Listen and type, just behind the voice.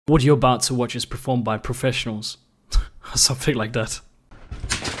What you're about to watch is performed by professionals. Or something like that.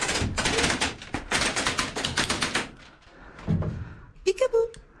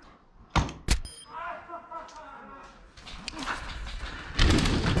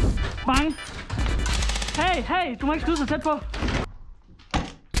 Bang! Hey, du må ikke skyde så tæt på.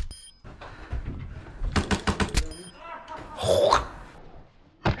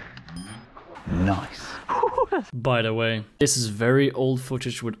 Nice. By the way, this is very old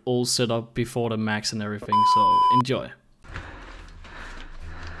footage with all set up before the Maxx and everything, so enjoy.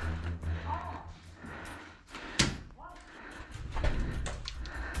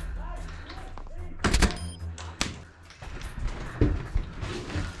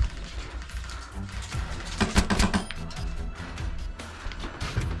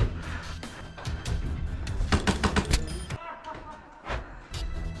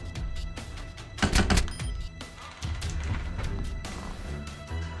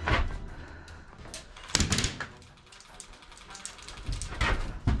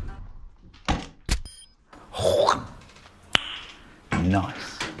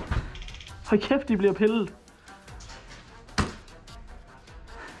 Nice. Hold kæft, de bliver pillet.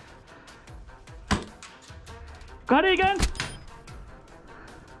 Gør det igen!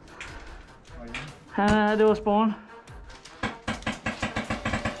 Ja, det var spawn.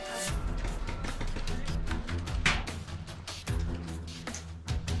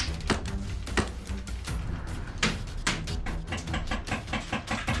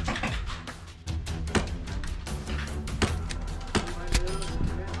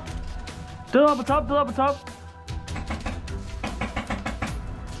 Død op på top, død op på top.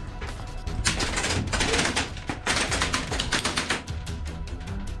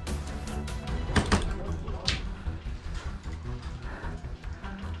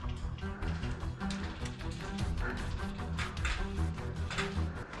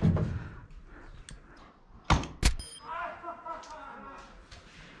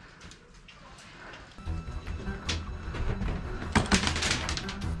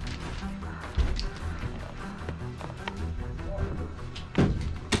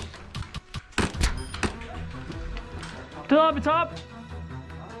 Død op i top!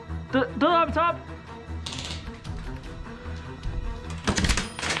 Død op i top!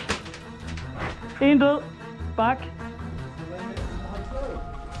 En død. Bak.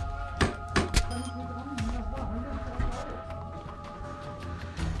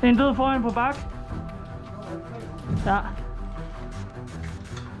 En død foran på bak. Ja.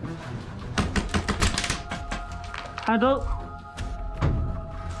 Han er død.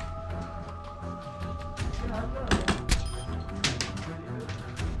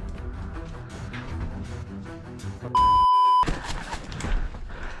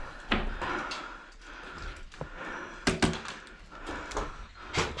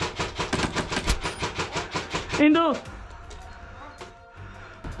 En død.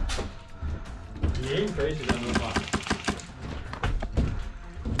 Det er helt crazy dernede fra.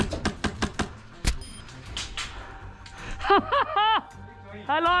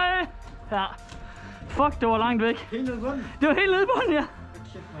 Halløj! Ja. Fuck, det var langt væk. Helt nede i bunden? Det var helt nede i bunden, ja.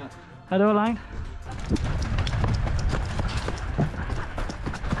 Ja, det var langt.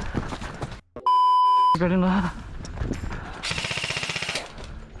 Gør det noget her.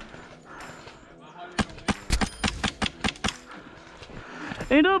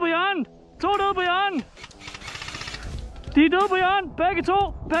 En død på hjørnet! 2 døde på hjørnet! De er døde på hjørnet! Begge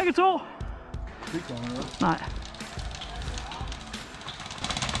to! Begge to! Nej.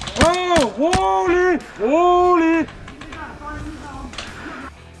 Oh, rolig! Rolig!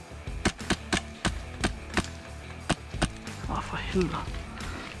 Åh, for helvede.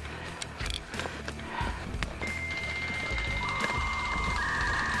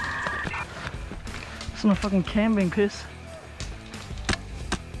 Sådan noget fucking camping piss.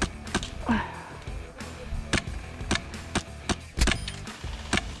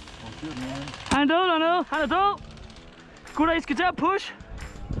 Han er død dernede. Han er død. Gutter, I skal til at push.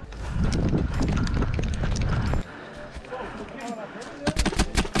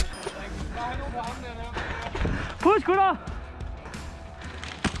 Push, gutter.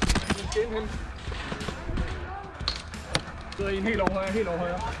 Så er en helt over højre, helt over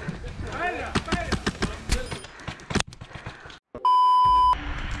højre.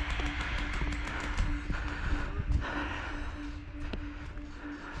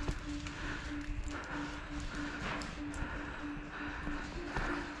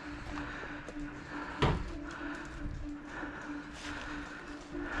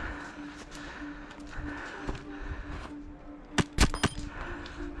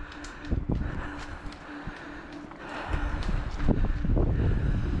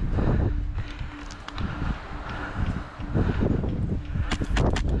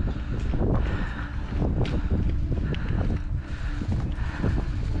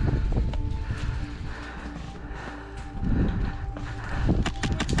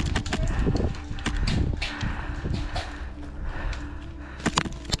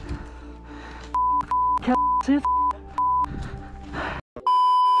 til.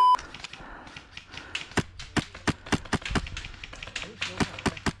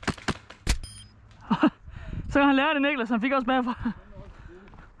 Så kan han lære det, Niklas. Han fik også bagfra.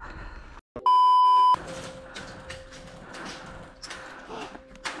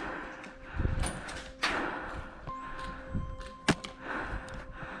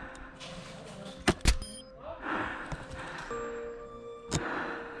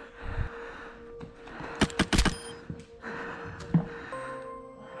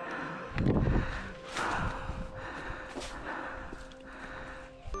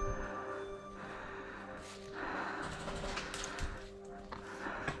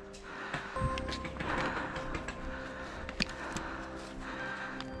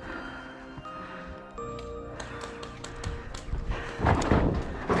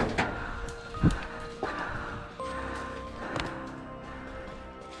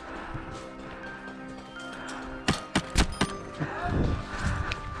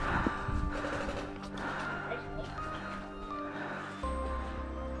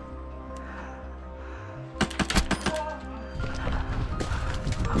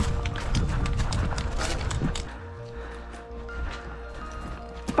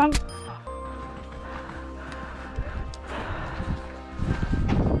 Bang!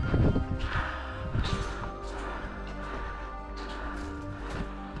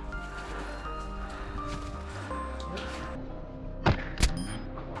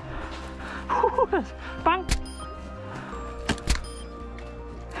 Bang!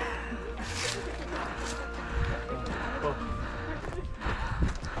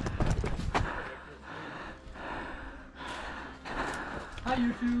 Hej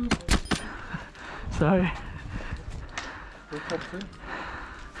YouTube. Sorry. Kan du ikke tage på selv?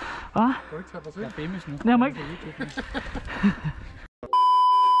 Hvad? Kan du ikke tage på selv? Jeg er famous nu. Nej, jeg må ikke.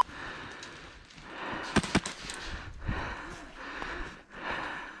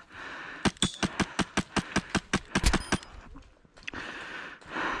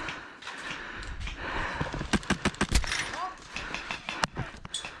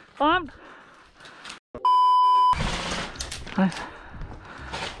 Ramt! Nice.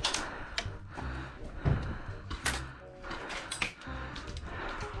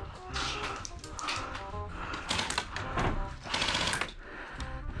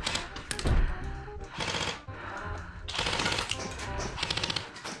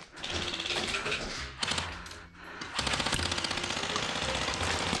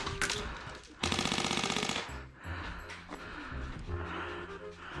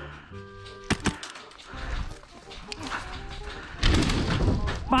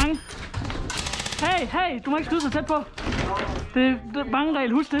 Bang! Hey, du må ikke skyde så tæt på. Det er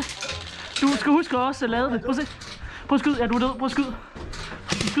bangeregel, husk det. Du skal huske at også lade det. Prøv at se. Prøv at skyde. Ja, du er død. Prøv at skyde.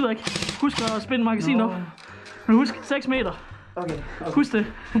 Du skyder ikke. Husk at spænde magasinet op. Men husk, 6 meter. Okay. Husk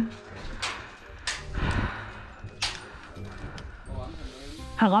det.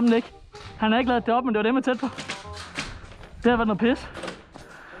 Han ramte ikke. Han har ikke ladet det op, men det var det med tæt på. Det har været noget pis.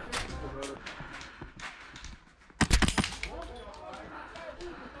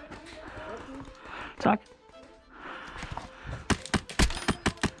 Tak.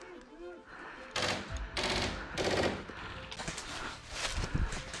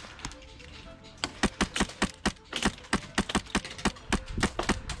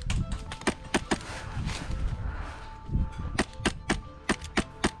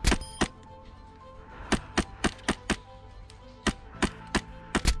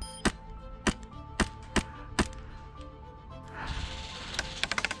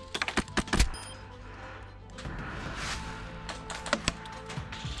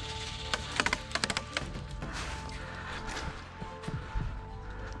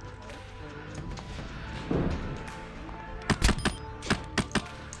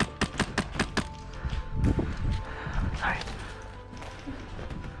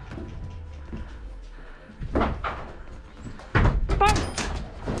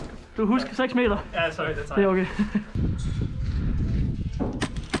 Du husker 6 meter. Ja, sorry, det tager Det er okay.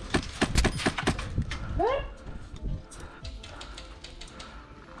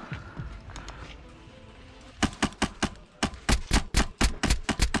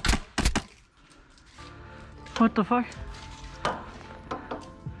 What the fuck?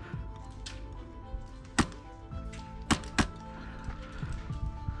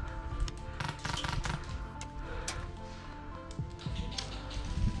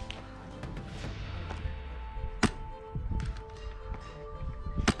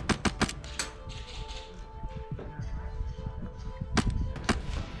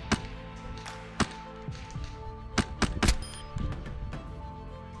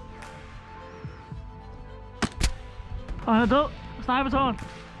 Og han er død. Sniper-tårn.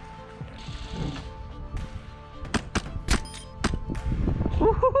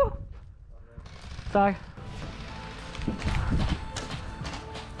 Tak.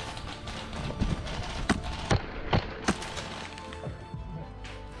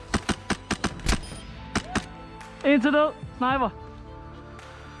 En til død. Sniper.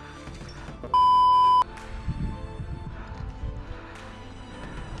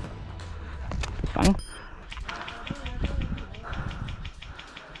 Bang.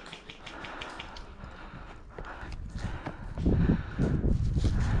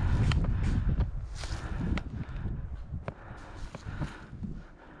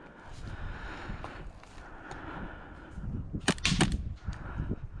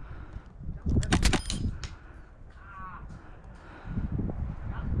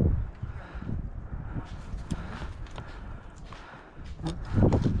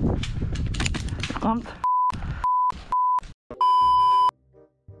 Ramt.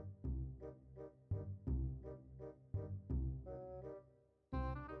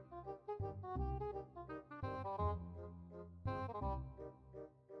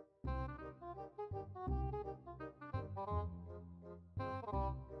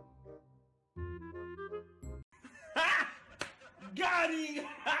 Got him!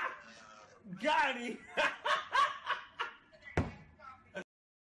 Got him!